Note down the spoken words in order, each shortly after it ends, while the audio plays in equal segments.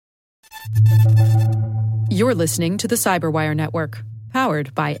You're listening to the Cyberwire Network,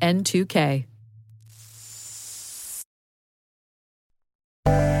 powered by N2K.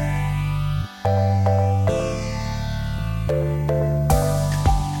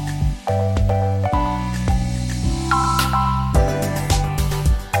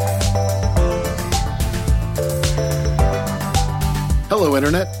 Hello,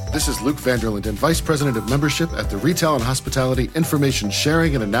 Internet. This is Luke Vander Linden, Vice President of Membership at the Retail and Hospitality Information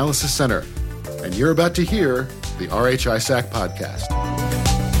Sharing and Analysis Center. And you're about to hear the RH ISAC podcast.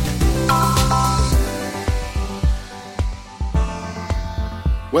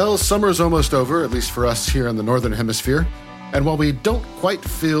 Well, summer's almost over, at least for us here in the Northern Hemisphere. And while we don't quite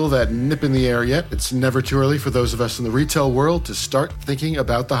feel that nip in the air yet, it's never too early for those of us in the retail world to start thinking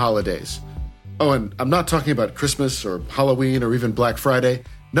about the holidays. Oh, and I'm not talking about Christmas or Halloween or even Black Friday.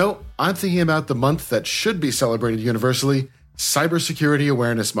 No, I'm thinking about the month that should be celebrated universally, Cybersecurity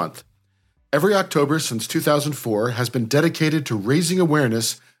Awareness Month. Every October since 2004 has been dedicated to raising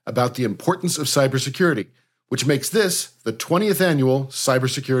awareness about the importance of cybersecurity, which makes this the 20th annual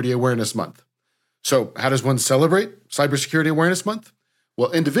Cybersecurity Awareness Month. So how does one celebrate Cybersecurity Awareness Month?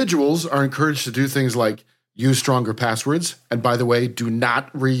 Well, individuals are encouraged to do things like use stronger passwords, and by the way, do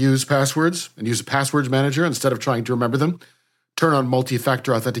not reuse passwords, and use a password manager instead of trying to remember them. Turn on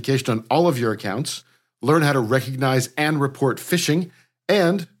multi-factor authentication on all of your accounts. Learn how to recognize and report phishing,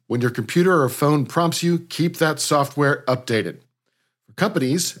 and when your computer or phone prompts you, keep that software updated. For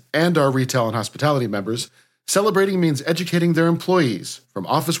companies and our retail and hospitality members, celebrating means educating their employees, from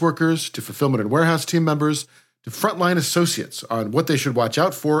office workers to fulfillment and warehouse team members to frontline associates, on what they should watch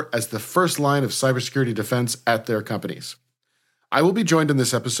out for as the first line of cybersecurity defense at their companies. I will be joined in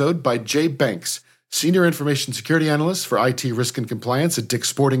this episode by Jay Banks, Senior Information Security Analyst for IT Risk and Compliance at Dick's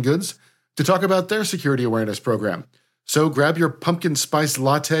Sporting Goods, to talk about their security awareness program. So grab your pumpkin spice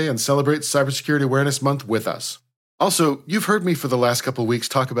latte and celebrate Cybersecurity Awareness Month with us. Also, you've heard me for the last couple of weeks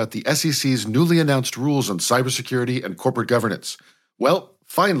talk about the SEC's newly announced rules on cybersecurity and corporate governance. Well,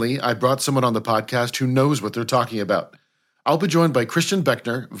 finally, I brought someone on the podcast who knows what they're talking about. I'll be joined by Christian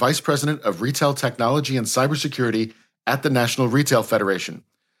Beckner, Vice President of Retail Technology and Cybersecurity at the National Retail Federation.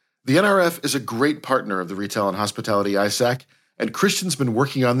 The NRF is a great partner of the Retail and Hospitality ISAC, and Christian's been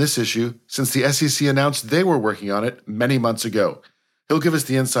working on this issue since the SEC announced they were working on it many months ago. He'll give us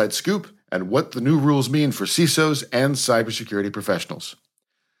the inside scoop and what the new rules mean for CISOs and cybersecurity professionals.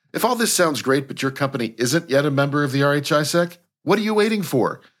 If all this sounds great, but your company isn't yet a member of the RH ISAC, what are you waiting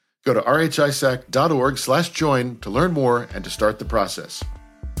for? Go to rhisac.org/join to learn more and to start the process.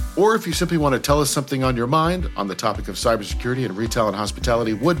 Or if you simply want to tell us something on your mind on the topic of cybersecurity and retail and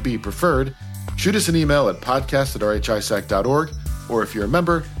hospitality would be preferred, shoot us an email at podcast@rhisac.org, or if you're a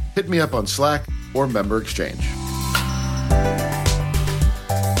member, hit me up on Slack or Member Exchange.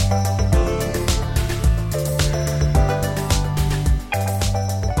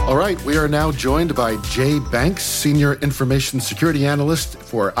 All right, we are now joined by Jay Banks, Senior Information Security Analyst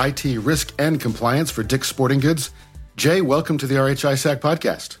for IT Risk and Compliance for Dick's Sporting Goods. Jay, welcome to the RH ISAC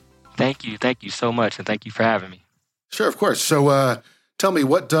podcast. Thank you so much, and thank you for having me. Sure, of course. So tell me,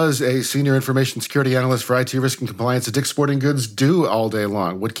 what does a Senior Information Security Analyst for IT Risk and Compliance at Dick's Sporting Goods do all day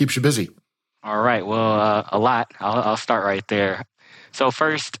long? What keeps you busy? All right, well, a lot. I'll start right there. So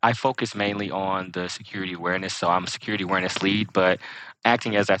first, I focus mainly on the security awareness. So I'm a security awareness lead, but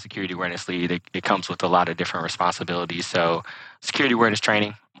acting as that security awareness lead, it comes with a lot of different responsibilities. So security awareness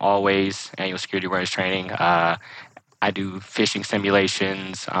training, always annual security awareness training. I do phishing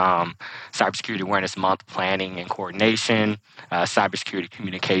simulations, Cybersecurity Awareness Month planning and coordination, cybersecurity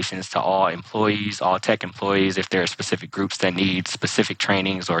communications to all employees, all tech employees, if there are specific groups that need specific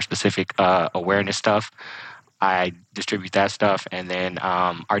trainings or specific awareness stuff. I distribute that stuff. And then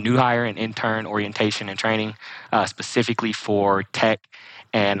our new hire and intern orientation and training, specifically for tech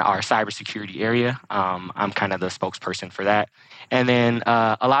and our cybersecurity area. I'm kind of the spokesperson for that. And then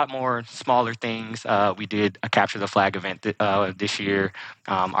a lot more smaller things. We did a Capture the Flag event this year.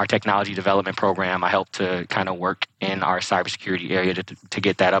 Our technology development program, I helped to kind of work in our cybersecurity area to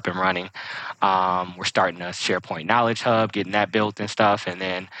get that up and running. We're starting a SharePoint Knowledge Hub, getting that built and stuff. And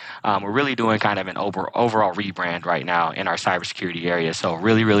then we're really doing kind of an overall rebrand right now in our cybersecurity area. So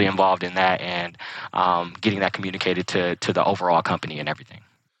really, really involved in that and getting that communicated to the overall company and everything.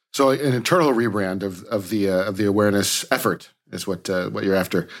 So an internal rebrand of the awareness effort is what you're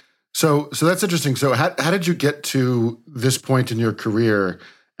after. So that's interesting. So how did you get to this point in your career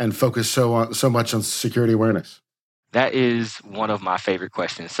and focus so much on security awareness? That is one of my favorite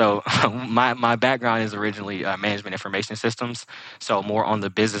questions. So my background is originally management information systems, so more on the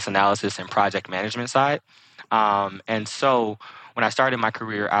business analysis and project management side. And so when I started my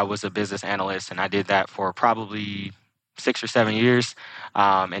career, I was a business analyst, and I did that for probably 6 or 7 years,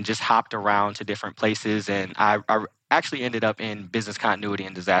 and just hopped around to different places. And I actually ended up in business continuity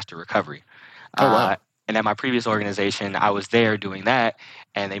and disaster recovery. Oh, wow. And at my previous organization, I was there doing that,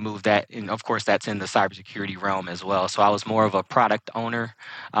 and they moved that. And of course, that's in the cybersecurity realm as well. So I was more of a product owner,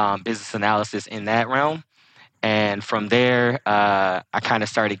 business analysis in that realm. And from there, I kind of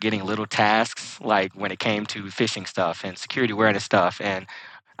started getting little tasks, like when it came to phishing stuff and security awareness stuff. And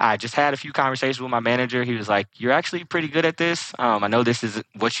I just had a few conversations with my manager. He was like, "You're actually pretty good at this. I know this is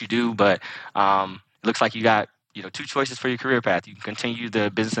what you do, but it looks like you got two choices for your career path. You can continue the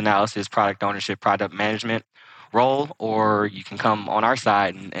business analysis, product ownership, product management role, or you can come on our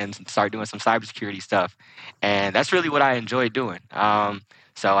side and start doing some cybersecurity stuff." And that's really what I enjoyed doing.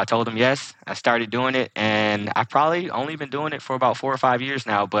 So I told him yes. I started doing it, and I've probably only been doing it for about 4 or 5 years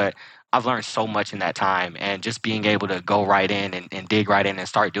now, but I've learned so much in that time. And just being able to go right in and dig right in and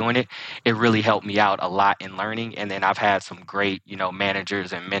start doing it, it really helped me out a lot in learning. And then I've had some great,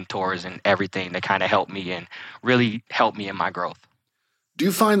 managers and mentors and everything that kind of helped me and really helped me in my growth. Do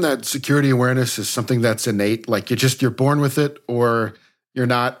you find that security awareness is something that's innate, like you're born with it, or you're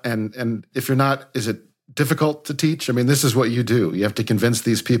not? And if you're not, is it difficult to teach? I mean, this is what you do. You have to convince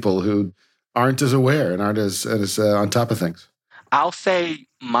these people who aren't as aware and aren't as on top of things. I'll say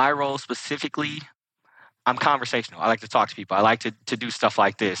my role specifically, I'm conversational. I like to talk to people. I like to do stuff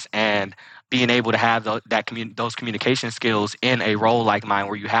like this, and being able to have those communication skills in a role like mine,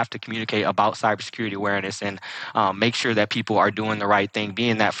 where you have to communicate about cybersecurity awareness and make sure that people are doing the right thing,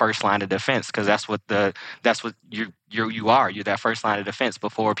 being that first line of defense, because that's what you are. You're that first line of defense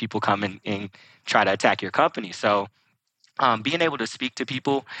before people come in and try to attack your company. So being able to speak to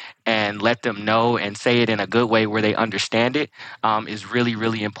people and let them know and say it in a good way where they understand it is really,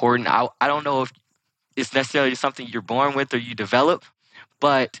 really important. I don't know if it's necessarily something you're born with or you develop,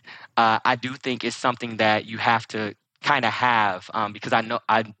 but I do think it's something that you have to kind of have, because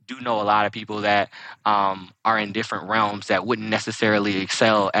I do know a lot of people that are in different realms that wouldn't necessarily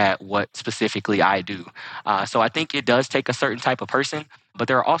excel at what specifically I do. So I think it does take a certain type of person, but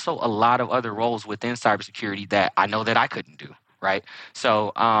there are also a lot of other roles within cybersecurity that I know that I couldn't do, right?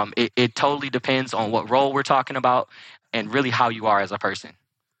 So it totally depends on what role we're talking about and really how you are as a person.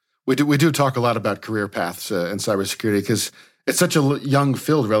 We do talk a lot about career paths in cybersecurity, because it's such a young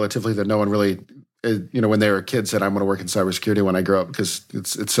field relatively that no one really, when they were kids, said, "I'm going to work in cybersecurity when I grow up," because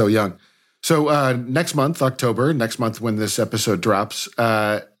it's so young. So next month, October, when this episode drops, is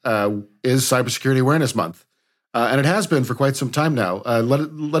Cybersecurity Awareness Month. And it has been for quite some time now.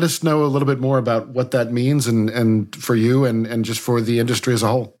 Let us know a little bit more about what that means and for you and just for the industry as a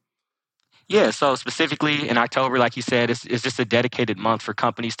whole. Yeah, so specifically in October, like you said, it's just a dedicated month for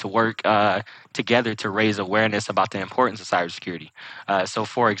companies to work together to raise awareness about the importance of cybersecurity. So,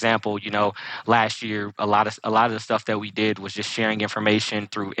 for example, last year a lot of the stuff that we did was just sharing information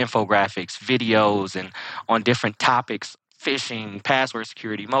through infographics, videos, and on different topics: phishing, password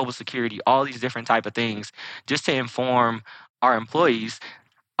security, mobile security, all these different type of things, just to inform our employees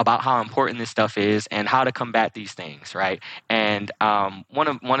about how important this stuff is and how to combat these things, right? And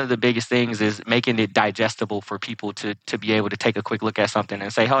one of the biggest things is making it digestible for people to be able to take a quick look at something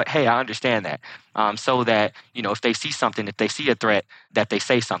and say, "Hey, I understand that," so that if they see something, if they see a threat, that they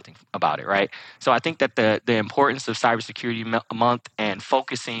say something about it, right? So I think that the importance of Cybersecurity Month and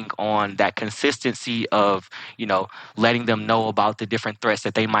focusing on that consistency of letting them know about the different threats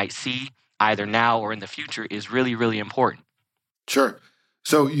that they might see either now or in the future is really, really important. Sure.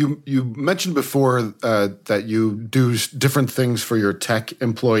 So you mentioned before that you do different things for your tech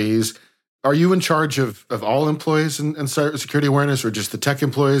employees. Are you in charge of all employees in cybersecurity awareness, or just the tech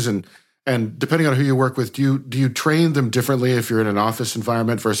employees? And depending on who you work with, do you train them differently if you're in an office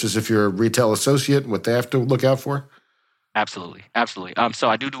environment versus if you're a retail associate and what they have to look out for? Absolutely. So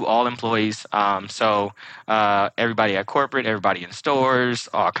I do all employees. So everybody at corporate, everybody in stores,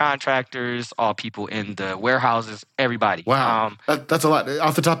 all contractors, all people in the warehouses, everybody. Wow, that's a lot.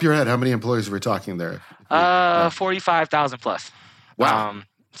 Off the top of your head, how many employees are we talking there? 45,000 plus. Wow.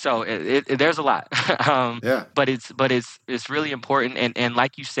 So there's a lot. Yeah. But it's really important, and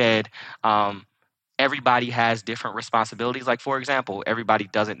like you said, everybody has different responsibilities. Like, for example, everybody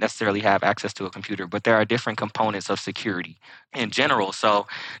doesn't necessarily have access to a computer, but there are different components of security in general. So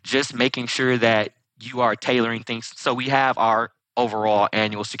just making sure that you are tailoring things. So we have our overall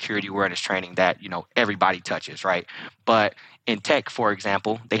annual security awareness training that, everybody touches, right? But in tech, for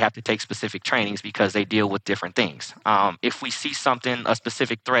example, they have to take specific trainings because they deal with different things. If we see something, a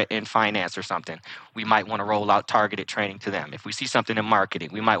specific threat in finance or something, we might want to roll out targeted training to them. If we see something in marketing,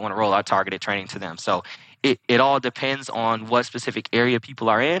 we might want to roll out targeted training to them. So it all depends on what specific area people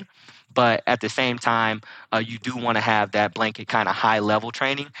are in. But at the same time, you do want to have that blanket kind of high level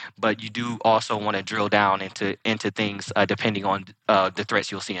training, but you do also want to drill down into things depending on the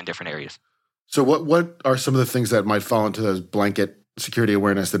threats you'll see in different areas. So what are some of the things that might fall into those blanket security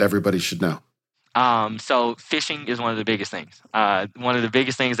awareness that everybody should know? So phishing is one of the biggest things. One of the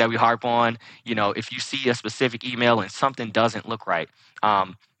biggest things that we harp on, if you see a specific email and something doesn't look right,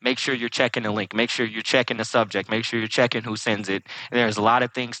 make sure you're checking the link, make sure you're checking the subject, make sure you're checking who sends it. And there's a lot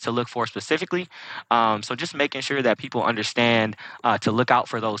of things to look for specifically. So just making sure that people understand to look out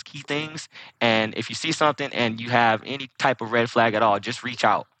for those key things. And if you see something and you have any type of red flag at all, just reach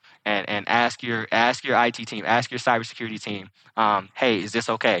out. And ask your IT team, ask your cybersecurity team, hey, is this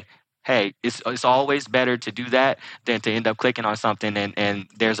okay? Hey, it's always better to do that than to end up clicking on something and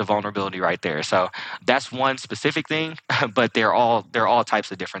there's a vulnerability right there. So that's one specific thing, but they're all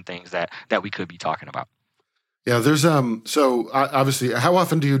types of different things that we could be talking about. Yeah, there's so obviously, how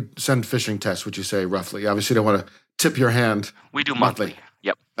often do you send phishing tests, would you say, roughly? Obviously, you don't want to tip your hand. We do monthly.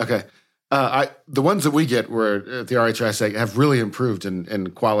 Yep. Okay. The ones that we get were at the RHISA have really improved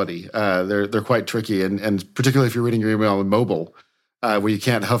in quality. They're quite tricky, and particularly if you're reading your email on mobile, where you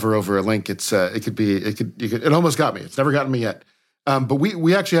can't hover over a link, it almost got me. It's never gotten me yet. But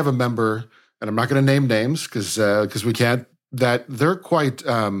we actually have a member, and I'm not going to name names because we can't. That they're quite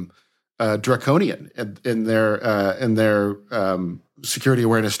draconian in their security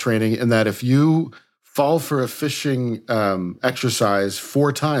awareness training. In that if you fall for a phishing exercise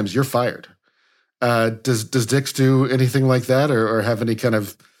 4 times, you're fired. Does Dix do anything like that, or have any kind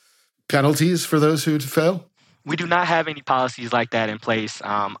of penalties for those who fail? We do not have any policies like that in place.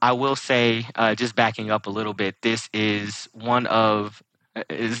 I will say, just backing up a little bit, this is one of,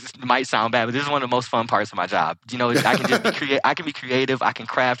 it might sound bad, but this is one of the most fun parts of my job. I can just I can be creative. I can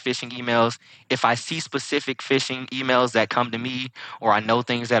craft phishing emails. If I see specific phishing emails that come to me, or I know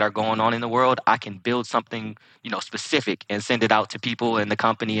things that are going on in the world, I can build something, specific and send it out to people in the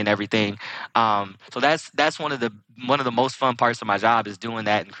company and everything. So that's one of the most fun parts of my job, is doing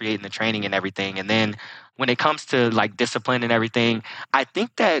that and creating the training and everything. And then when it comes to like discipline and everything, I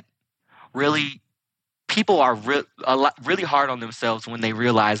think that really people are really hard on themselves when they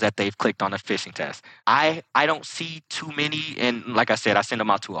realize that they've clicked on a phishing test. I don't see too many, and like I said, I send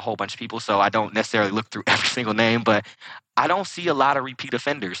them out to a whole bunch of people, so I don't necessarily look through every single name, but I don't see a lot of repeat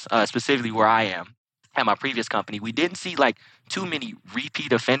offenders, specifically where I am at my previous company. We didn't see like too many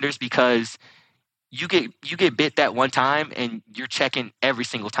repeat offenders because you get bit that one time and you're checking every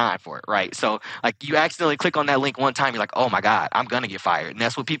single time for it, right? So like you accidentally click on that link one time, you're like, oh my God, I'm gonna get fired. And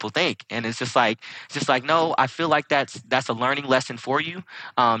that's what people think. And it's just like no, I feel like that's a learning lesson for you.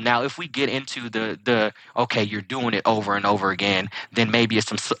 Now if we get into the okay, you're doing it over and over again, then maybe it's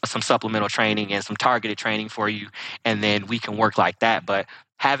some supplemental training and some targeted training for you, and then we can work like that. But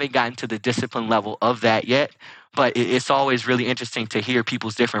haven't gotten to the discipline level of that yet. But it's always really interesting to hear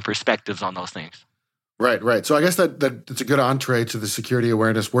people's different perspectives on those things. Right. So I guess that it's a good entree to the Security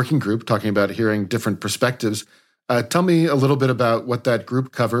Awareness Working Group, talking about hearing different perspectives. Tell me a little bit about what that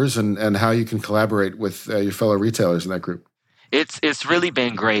group covers and how you can collaborate with your fellow retailers in that group. It's really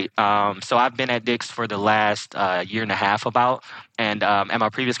been great. So I've been at Dix for the last year and a half about, and at my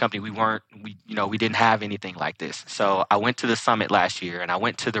previous company we didn't have anything like this. So I went to the summit last year, and I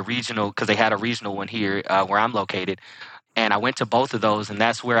went to the regional because they had a regional one here where I'm located. And I went to both of those, and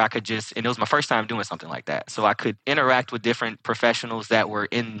that's where I could and it was my first time doing something like that. So I could interact with different professionals that were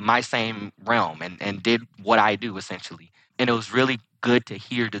in my same realm and did what I do, essentially. And it was really good to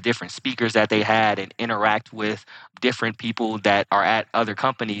hear the different speakers that they had and interact with different people that are at other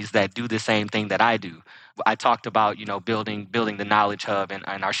companies that do the same thing that I do. I talked about, building the Knowledge Hub and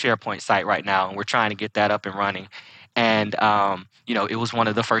our SharePoint site right now, and we're trying to get that up and running. And, it was one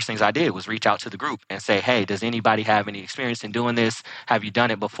of the first things I did was reach out to the group and say, hey, does anybody have any experience in doing this? Have you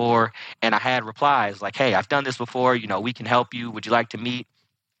done it before? And I had replies like, hey, I've done this before. We can help you. Would you like to meet?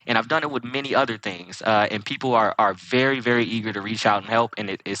 And I've done it with many other things. And people are very, very eager to reach out and help. And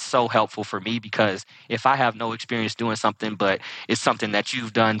it is so helpful for me because if I have no experience doing something, but it's something that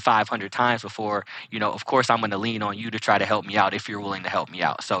you've done 500 times before, of course, I'm going to lean on you to try to help me out if you're willing to help me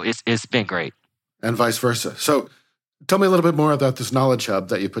out. So it's been great. And vice versa. So tell me a little bit more about this Knowledge Hub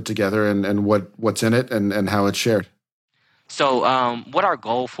that you put together and what's in it and how it's shared. So what our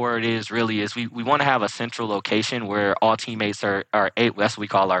goal for it is really is we want to have a central location where all teammates are able, that's what we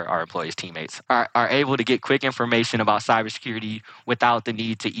call our employees, teammates, are able to get quick information about cybersecurity without the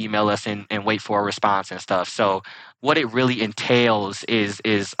need to email us and wait for a response and stuff. So what it really entails is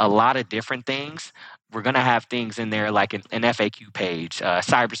a lot of different things. we're going to have things in there like an FAQ page,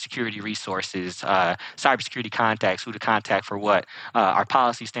 cybersecurity resources, cybersecurity contacts, who to contact for what, our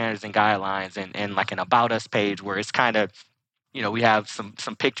policy standards and guidelines, and like an About Us page where it's kind of, we have some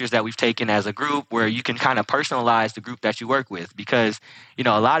pictures that we've taken as a group where you can kind of personalize the group that you work with, because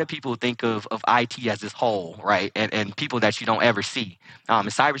a lot of people think of IT as this whole, right, and people that you don't ever see, and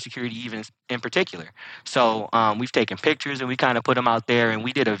cybersecurity even in particular. So we've taken pictures and we kind of put them out there, and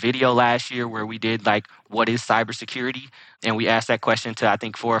we did a video last year where we did like, what is cybersecurity, and we asked that question to I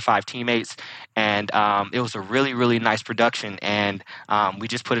think 4 or 5 teammates, and it was a really, really nice production, and we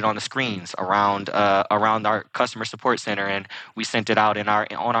just put it on the screens around our customer support center, and we sent it out on our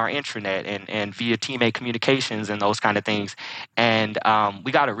intranet and via teammate communications and those kind of things. And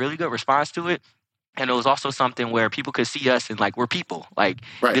we got a really good response to it. And it was also something where people could see us and like, we're people. Like,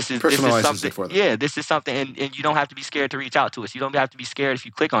 right. this is Personalizes something. It for them. Yeah, this is something, and you don't have to be scared to reach out to us. You don't have to be scared if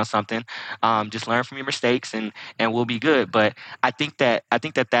you click on something. Just learn from your mistakes, and we'll be good. But I think that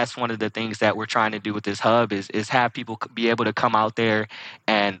that's one of the things that we're trying to do with this hub is have people be able to come out there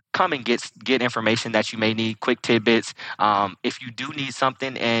and come and get information that you may need, quick tidbits. If you do need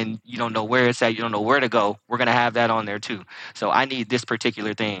something and you don't know where it's at, you don't know where to go, we're gonna have that on there too. So I need this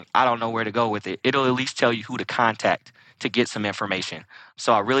particular thing. I don't know where to go with it. It'll at least tell you who to contact to get some information.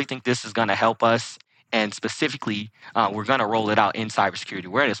 So I really think this is going to help us, and specifically, we're going to roll it out in Cybersecurity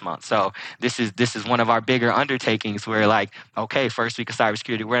Awareness Month. So this is one of our bigger undertakings where, like, okay, first week of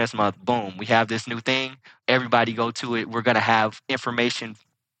Cybersecurity Awareness Month, boom, we have this new thing. Everybody go to it. We're going to have information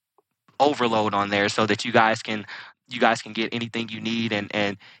overload on there so that you guys can get anything you need,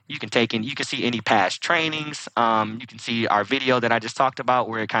 and you can take in, you can see any past trainings. You can see our video that I just talked about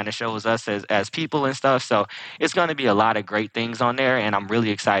where it kind of shows us as people and stuff. So it's going to be a lot of great things on there, and I'm really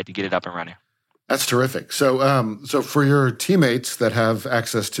excited to get it up and running. That's terrific. So so for your teammates that have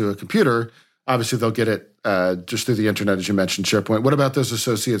access to a computer, obviously they'll get it just through the internet, as you mentioned, SharePoint. What about those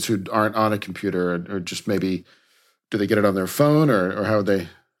associates who aren't on a computer, or just maybe, do they get it on their phone, or how would they?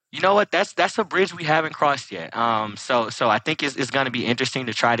 You know what? That's a bridge we haven't crossed yet. So I think it's going to be interesting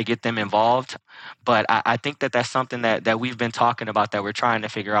to try to get them involved. But I think that's something that we've been talking about, that we're trying to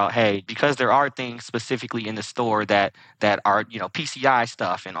figure out. Hey, because there are things specifically in the store that are PCI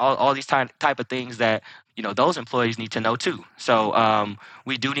stuff and all these type of things that those employees need to know too. So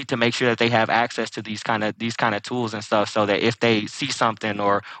we do need to make sure that they have access to these kind of tools and stuff, so that if they see something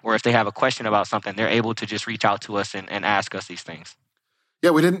or if they have a question about something, they're able to just reach out to us and ask us these things. Yeah,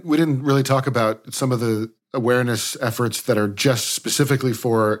 we didn't really talk about some of the awareness efforts that are just specifically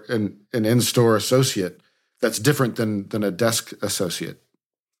for an in-store associate that's different than a desk associate.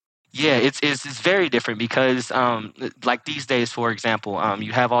 Yeah, it's very different because like these days, for example,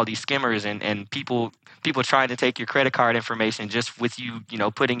 you have all these skimmers and people trying to take your credit card information just with you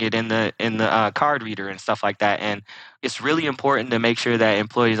putting it in the card reader and stuff like that. And it's really important to make sure that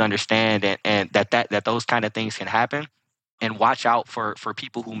employees understand and that those kind of things can happen. And watch out for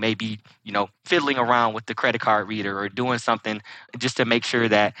people who may be, fiddling around with the credit card reader or doing something just to make sure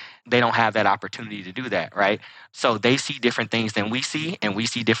that they don't have that opportunity to do that, right? So they see different things than we see, and we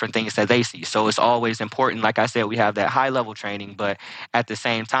see different things that they see. So it's always important. Like I said, we have that high-level training, but at the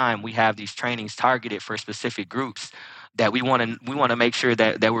same time, we have these trainings targeted for specific groups that we want to make sure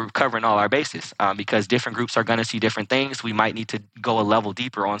that we're covering all our bases, because different groups are going to see different things. We might need to go a level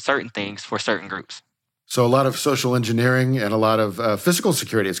deeper on certain things for certain groups. So a lot of social engineering and a lot of physical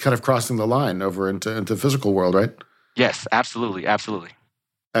security. It's kind of crossing the line over into the physical world, right? Yes, absolutely. Absolutely.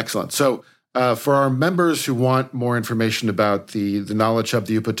 Excellent. So for our members who want more information about the Knowledge Hub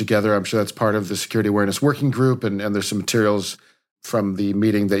that you put together, I'm sure that's part of the Security Awareness Working Group, and there's some materials from the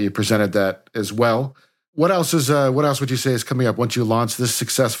meeting that you presented that as well. What else would you say is coming up once you launch this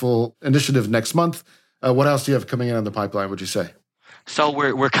successful initiative next month? What else do you have coming in on the pipeline, would you say? So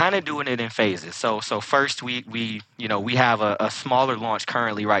we're kind of doing it in phases. So first we have a smaller launch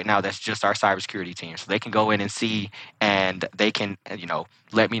currently right now that's just our cybersecurity team. So they can go in and see, and they can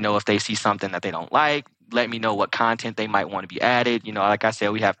let me know if they see something that they don't like. Let me know what content they might want to be added. Like I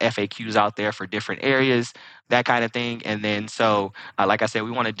said, we have FAQs out there for different areas, that kind of thing. And then like I said,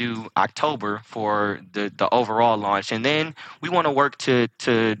 we want to do October for the overall launch. And then we want to work to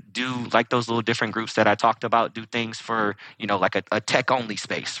do like those little different groups that I talked about, do things for, like a tech-only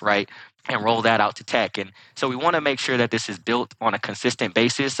space, right? And roll that out to tech. And so we want to make sure that this is built on a consistent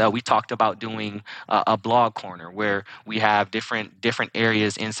basis. We talked about doing a blog corner where we have different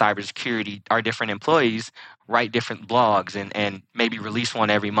areas in cybersecurity. Our different employees write different blogs and maybe release one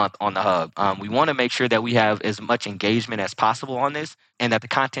every month on the hub. We want to make sure that we have as much engagement as possible on this and that the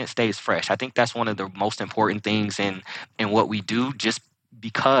content stays fresh. I think that's one of the most important things in what we do, just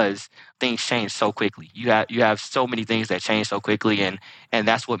because things change so quickly. You have so many things that change so quickly, and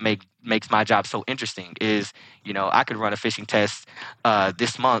that's what makes my job so interesting. Is I could run a phishing test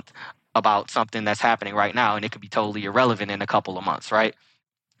this month about something that's happening right now, and it could be totally irrelevant in a couple of months, right?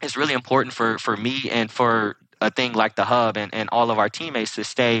 It's really important for me and for a thing like the hub and all of our teammates to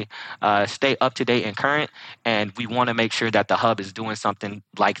stay up to date and current. And we want to make sure that the hub is doing something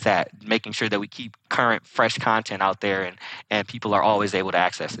like that, making sure that we keep current, fresh content out there and people are always able to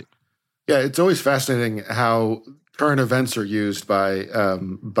access it. Yeah, it's always fascinating how current events are used by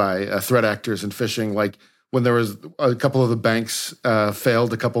threat actors in phishing. Like when there was a couple of the banks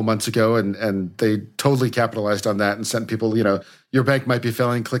failed a couple months ago, and they totally capitalized on that and sent people, your bank might be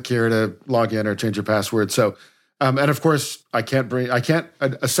failing, click here to log in or change your password. So, and of course, a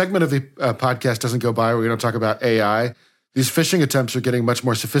segment of the podcast doesn't go by where we don't talk about AI. These phishing attempts are getting much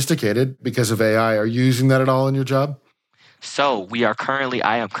more sophisticated because of AI. Are you using that at all in your job? So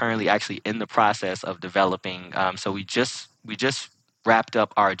I am currently actually in the process of developing. So we just wrapped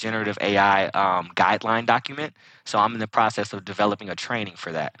up our generative AI guideline document. So I'm in the process of developing a training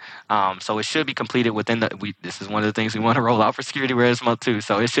for that. So it should be completed this is one of the things we want to roll out for Security Awareness Month too.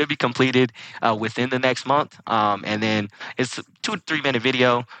 So it should be completed within the next month. And then it's a 2 to 3 minute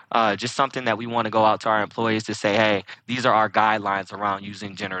video, just something that we want to go out to our employees to say, hey, these are our guidelines around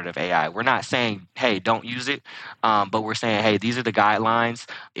using generative AI. We're not saying, hey, don't use it, but we're saying, hey, these are the guidelines.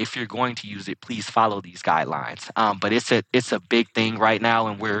 If you're going to use it, please follow these guidelines. But it's a big thing right now,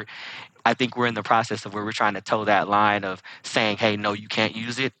 and I think we're in the process of where we're trying to toe that line of saying, hey, no, you can't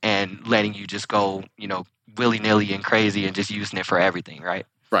use it, and letting you just go, willy-nilly and crazy and just using it for everything, right?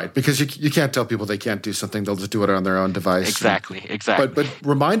 Right, because you can't tell people they can't do something. They'll just do it on their own device. Exactly. But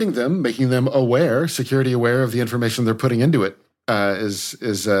reminding them, making them security aware of the information they're putting into it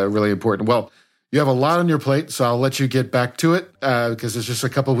is really important. Well, you have a lot on your plate, so I'll let you get back to it because there's just a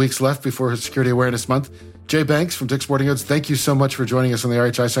couple of weeks left before Security Awareness Month. Jay Banks from Dick's Sporting Goods, thank you so much for joining us on the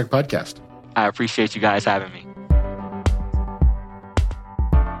RH ISAC podcast. I appreciate you guys having me.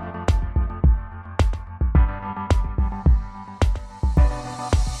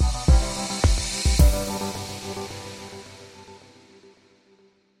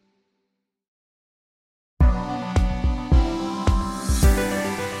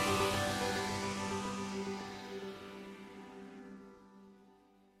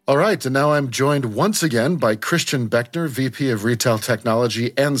 All right, and now I'm joined once again by Christian Beckner, VP of Retail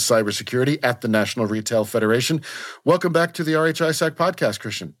Technology and Cybersecurity at the National Retail Federation. Welcome back to the RH ISAC podcast,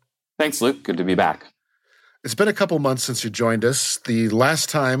 Christian. Thanks, Luke. Good to be back. It's been a couple months since you joined us. The last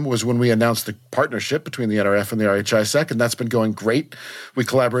time was when we announced the partnership between the NRF and the RH ISAC, and that's been going great. We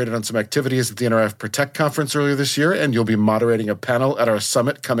collaborated on some activities at the NRF Protect conference earlier this year, and you'll be moderating a panel at our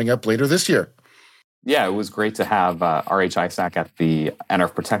summit coming up later this year. Yeah, it was great to have RH ISAC at the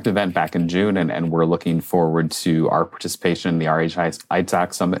NRF Protect event back in June, and we're looking forward to our participation in the RH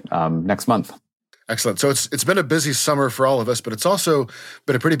ISAC Summit next month. Excellent. So it's been a busy summer for all of us, but it's also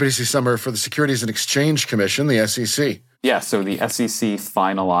been a pretty busy summer for the Securities and Exchange Commission, the SEC. Yeah, so the SEC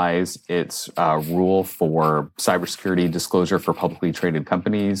finalized its rule for cybersecurity disclosure for publicly traded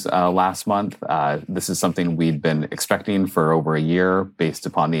companies last month. This is something we'd been expecting for over a year based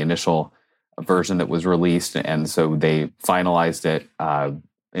upon the initial version that was released, and so they finalized it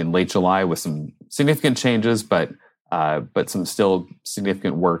in late July with some significant changes, but some still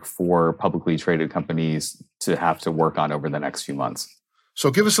significant work for publicly traded companies to have to work on over the next few months. So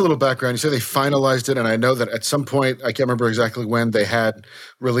give us a little background. You say they finalized it, and I know that at some point, I can't remember exactly when, they had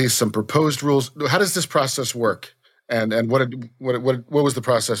released some proposed rules. How does this process work? And what was the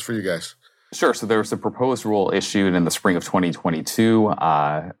process for you guys? Sure. So there was a proposed rule issued in the spring of 2022.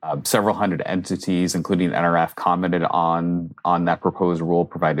 Several hundred entities, including NRF, commented on that proposed rule,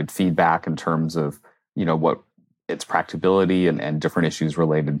 provided feedback in terms of what its practicability and different issues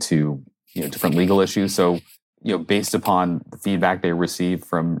related to different legal issues. So based upon the feedback they received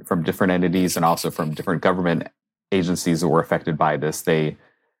from different entities and also from different government agencies that were affected by this, they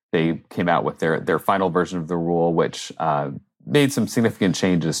came out with their final version of the rule, which made some significant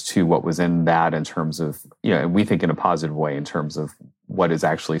changes to what was in that in terms of, and we think in a positive way in terms of what is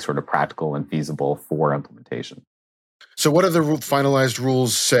actually sort of practical and feasible for implementation. So what do the finalized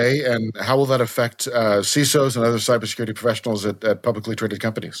rules say, and how will that affect CISOs and other cybersecurity professionals at publicly traded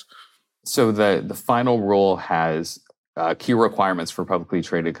companies? So the final rule has key requirements for publicly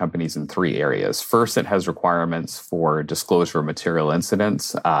traded companies in 3 areas. First, it has requirements for disclosure of material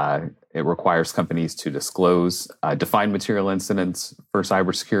incidents. It requires companies to disclose defined material incidents for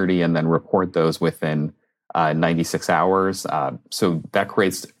cybersecurity and then report those within 96 hours. So that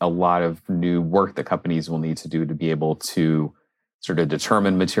creates a lot of new work that companies will need to do to be able to sort of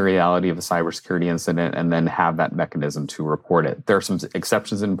determine materiality of a cybersecurity incident and then have that mechanism to report it. There are some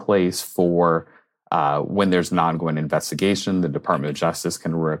exceptions in place for when there's an ongoing investigation. The Department of Justice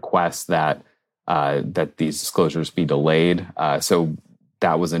can request that these disclosures be delayed. So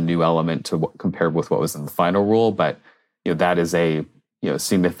that was a new element to compared with what was in the final rule, but that is a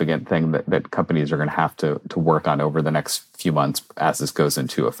significant thing that companies are going to have to work on over the next few months as this goes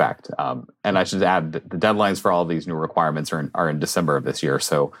into effect. And I should add that the deadlines for all these new requirements are in December of this year,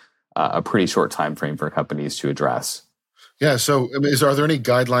 so a pretty short time frame for companies to address. Yeah. So, are there any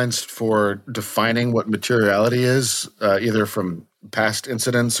guidelines for defining what materiality is, either from past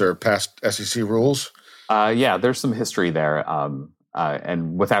incidents or past SEC rules? Yeah, there's some history there.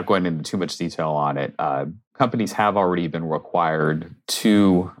 And without going into too much detail on it, companies have already been required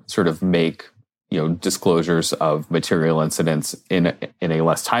to sort of make disclosures of material incidents in a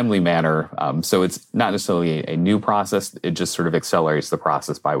less timely manner. So it's not necessarily a new process. It just sort of accelerates the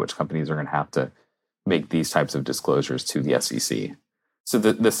process by which companies are going to have to make these types of disclosures to the SEC. So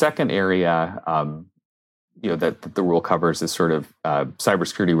the second area that the rule covers is sort of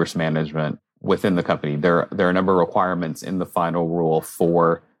cybersecurity risk management within the company. There are a number of requirements in the final rule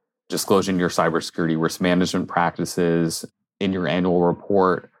for disclosing your cybersecurity risk management practices in your annual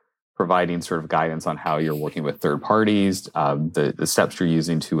report, providing sort of guidance on how you're working with third parties, the steps you're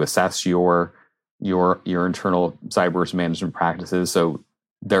using to assess your internal cyber risk management practices. So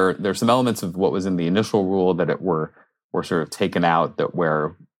there's some elements of what was in the initial rule that were sort of taken out, that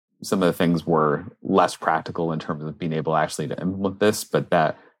where some of the things were less practical in terms of being able actually to implement this, but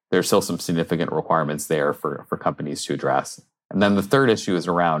that there's still some significant requirements there for companies to address. And then the third issue is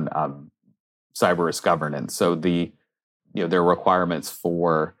around cyber risk governance. So there are requirements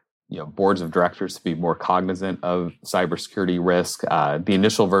for boards of directors to be more cognizant of cybersecurity risk. The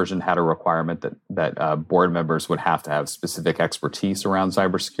initial version had a requirement that board members would have to have specific expertise around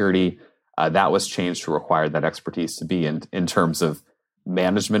cybersecurity. That was changed to require that expertise to be in terms of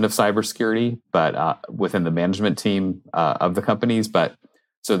management of cybersecurity, but within the management team of the companies. But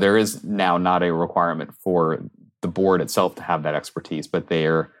so there is now not a requirement for the board itself to have that expertise, but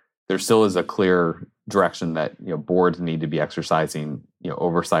there still is a clear direction that boards need to be exercising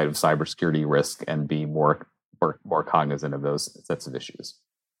oversight of cybersecurity risk and be more cognizant of those sets of issues.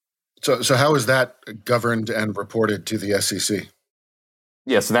 So how is that governed and reported to the SEC?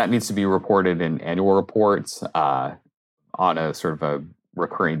 Yeah, so that needs to be reported in annual reports on a sort of a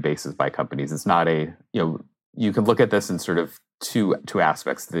recurring basis by companies. It's not you can look at this in sort of two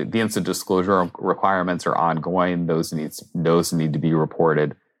aspects. The incident disclosure requirements are ongoing; those need to be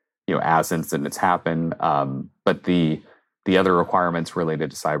reported, as incidents happen. But the other requirements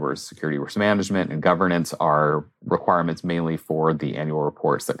related to cybersecurity risk management and governance are requirements mainly for the annual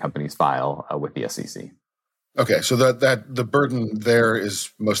reports that companies file with the SEC. Okay, so that the burden there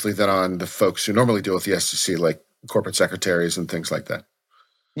is mostly then on the folks who normally deal with the SEC, like corporate secretaries and things like that.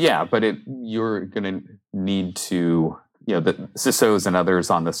 Yeah, but you're going to need to, the CISOs and others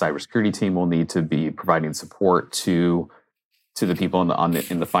on the cybersecurity team will need to be providing support to the people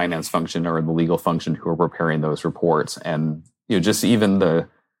in the finance function or the legal function who are preparing those reports, and just even the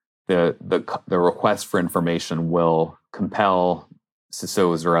request for information will compel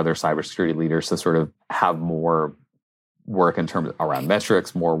CISOs or other cybersecurity leaders to sort of have more work in terms around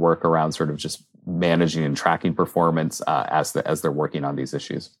metrics, more work around sort of just managing and tracking performance as they're working on these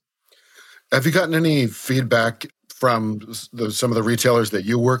issues. Have you gotten any feedback from some of the retailers that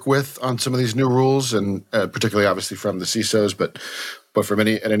you work with on some of these new rules, and particularly obviously from the CISOs, but from at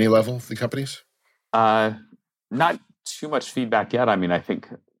any level of the companies? Not too much feedback yet. I mean, I think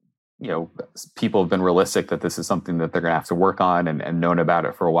people have been realistic that this is something that they're going to have to work on and known about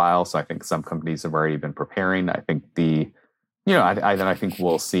it for a while. So I think some companies have already been preparing. I think I think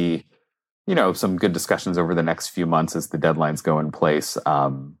we'll see some good discussions over the next few months as the deadlines go in place.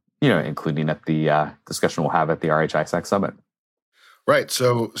 Including at the discussion we'll have at the RH ISAC Summit. Right.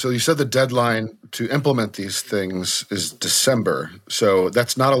 So you said the deadline to implement these things is December. So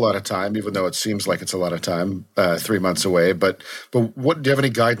that's not a lot of time, even though it seems like it's a lot of time, 3 months away. But what do you have any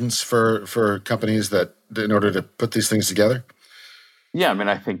guidance for companies that in order to put these things together? Yeah, I mean,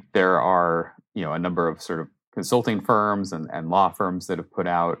 I think there are a number of sort of consulting firms and law firms that have put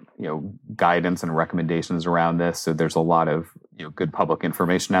out guidance and recommendations around this. So there's a lot of good public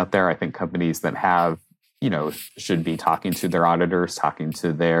information out there. I think companies that have should be talking to their auditors, talking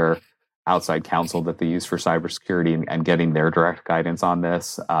to their outside counsel that they use for cybersecurity and getting their direct guidance on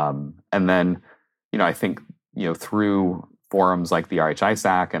this. And then I think through forums like the RH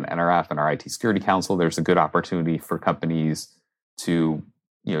ISAC and NRF and our IT Security Council, there's a good opportunity for companies to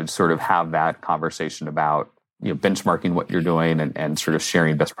sort of have that conversation about benchmarking what you're doing and sort of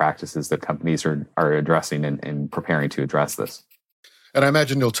sharing best practices that companies are addressing and preparing to address this. And I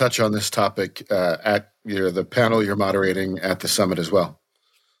imagine you'll touch on this topic at the panel you're moderating at the summit as well.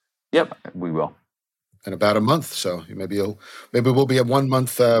 Yep, we will. In about a month, so maybe we'll be 1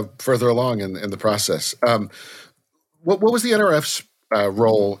 month further along in the process. What was the NRF's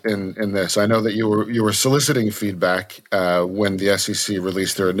role in this? I know that you were soliciting feedback when the SEC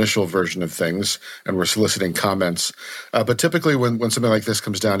released their initial version of things, and were soliciting comments. But typically, when something like this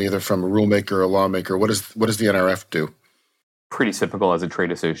comes down, either from a rulemaker or a lawmaker, what does the NRF do? Pretty typical as a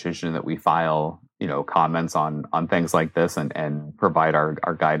trade association that we file, comments on things like this and provide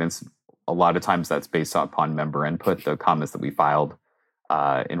our guidance. A lot of times that's based upon member input. The comments that we filed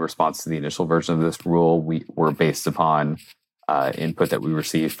in response to the initial version of this rule were based upon input that we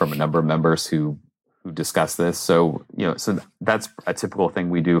received from a number of members who discussed this. So that's a typical thing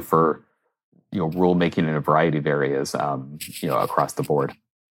we do for rulemaking in a variety of areas, across the board.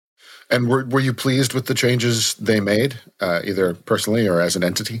 And were you pleased with the changes they made, either personally or as an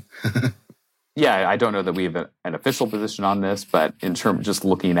entity? Yeah, I don't know that we have an official position on this, but in terms of just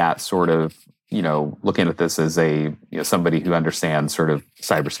looking at sort of, looking at this as a somebody who understands sort of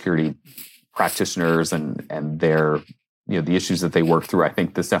cybersecurity practitioners and their the issues that they work through, I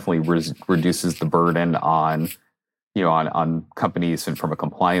think this definitely reduces the burden on companies and from a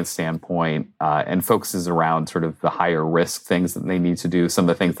compliance standpoint, and focuses around sort of the higher risk things that they need to do. Some of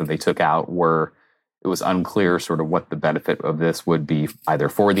the things that they took out were, it was unclear sort of what the benefit of this would be either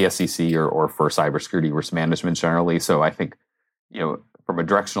for the SEC or for cybersecurity risk management generally. So I think, from a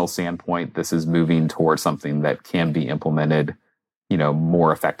directional standpoint, this is moving towards something that can be implemented,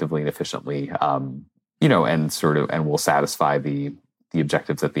 more effectively and efficiently, and will satisfy the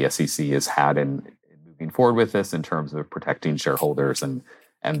objectives that the SEC has had in moving forward with this in terms of protecting shareholders and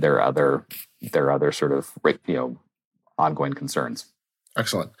their other sort of ongoing concerns.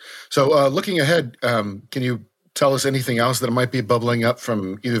 Excellent. So looking ahead, can you tell us anything else that might be bubbling up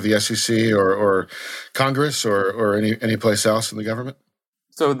from either the SEC or Congress or any place else in the government?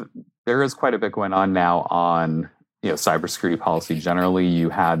 So there is quite a bit going on now on cybersecurity policy generally. You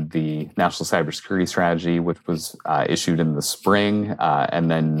had the National Cybersecurity Strategy, which was issued in the spring, and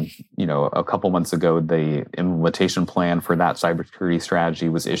then a couple months ago, the implementation plan for that cybersecurity strategy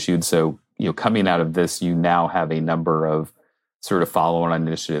was issued. So coming out of this, you now have a number of sort of follow-on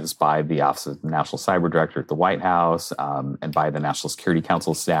initiatives by the Office of the National Cyber Director at the White House, and by the National Security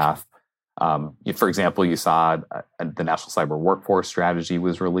Council staff. For example, you saw the National Cyber Workforce Strategy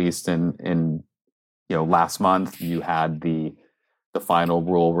was released in last month. You had the final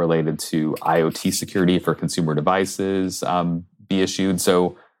rule related to IoT security for consumer devices be issued.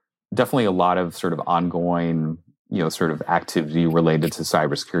 So definitely a lot of sort of ongoing, sort of activity related to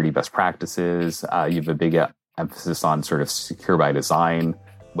cybersecurity best practices. You have a big emphasis on sort of secure by design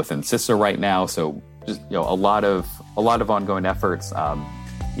within CISA right now. So just a lot of ongoing efforts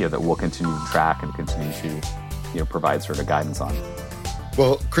that we'll continue to track and continue to provide sort of guidance on.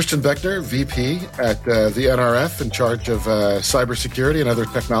 Well, Christian Beckner, VP at the NRF, in charge of cybersecurity and other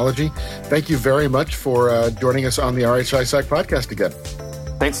technology, thank you very much for joining us on the RH ISAC podcast again.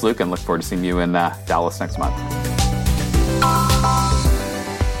 Thanks, Luke, and look forward to seeing you in Dallas next month.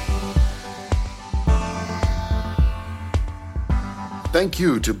 Thank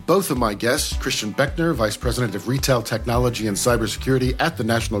you to both of my guests, Christian Beckner, Vice President of Retail Technology and Cybersecurity at the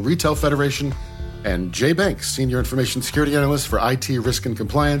National Retail Federation, and Jay Banks, Senior Information Security Analyst for IT Risk and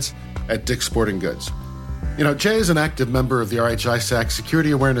Compliance at Dick's Sporting Goods. Jay is an active member of the RH ISAC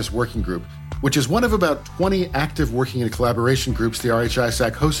Security Awareness Working Group, which is one of about 20 active working and collaboration groups the RH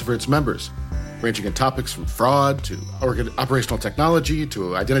ISAC hosts for its members, ranging in topics from fraud to operational technology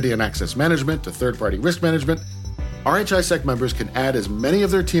to identity and access management to third-party risk management. RH ISAC members can add as many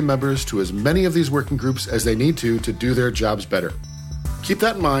of their team members to as many of these working groups as they need to do their jobs better. Keep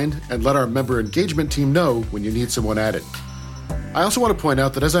that in mind and let our member engagement team know when you need someone added. I also want to point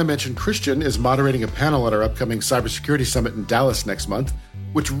out that, as I mentioned, Christian is moderating a panel at our upcoming Cybersecurity Summit in Dallas next month,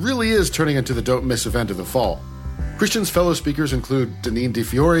 which really is turning into the don't miss event of the fall. Christian's fellow speakers include Deneen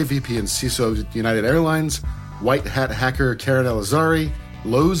DiFiore, VP and CISO of United Airlines, White Hat hacker Karen Elazari,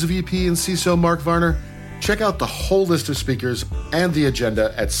 Lowe's VP and CISO Mark Varner. Check out the whole list of speakers and the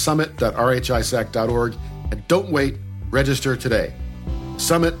agenda at summit.rhisac.org. And don't wait, register today.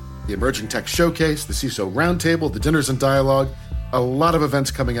 Summit, the Emerging Tech Showcase, the CISO Roundtable, the Dinners and Dialogue, a lot of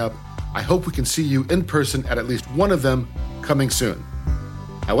events coming up. I hope we can see you in person at least one of them coming soon.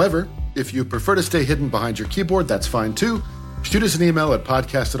 However, if you prefer to stay hidden behind your keyboard, that's fine too. Shoot us an email at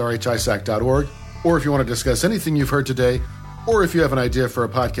podcast@rhisac.org, or if you want to discuss anything you've heard today, or if you have an idea for a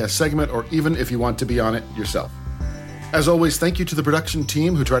podcast segment, or even if you want to be on it yourself. As always, thank you to the production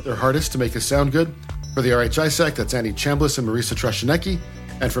team who tried their hardest to make us sound good. For the RH ISAC, that's Annie Chambliss and Marisa Trushanecki.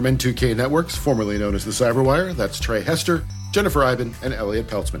 And from N2K Networks, formerly known as the Cyberwire, that's Trey Hester, Jennifer Iben, and Elliot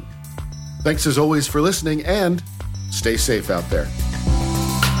Peltzman. Thanks as always for listening, and stay safe out there.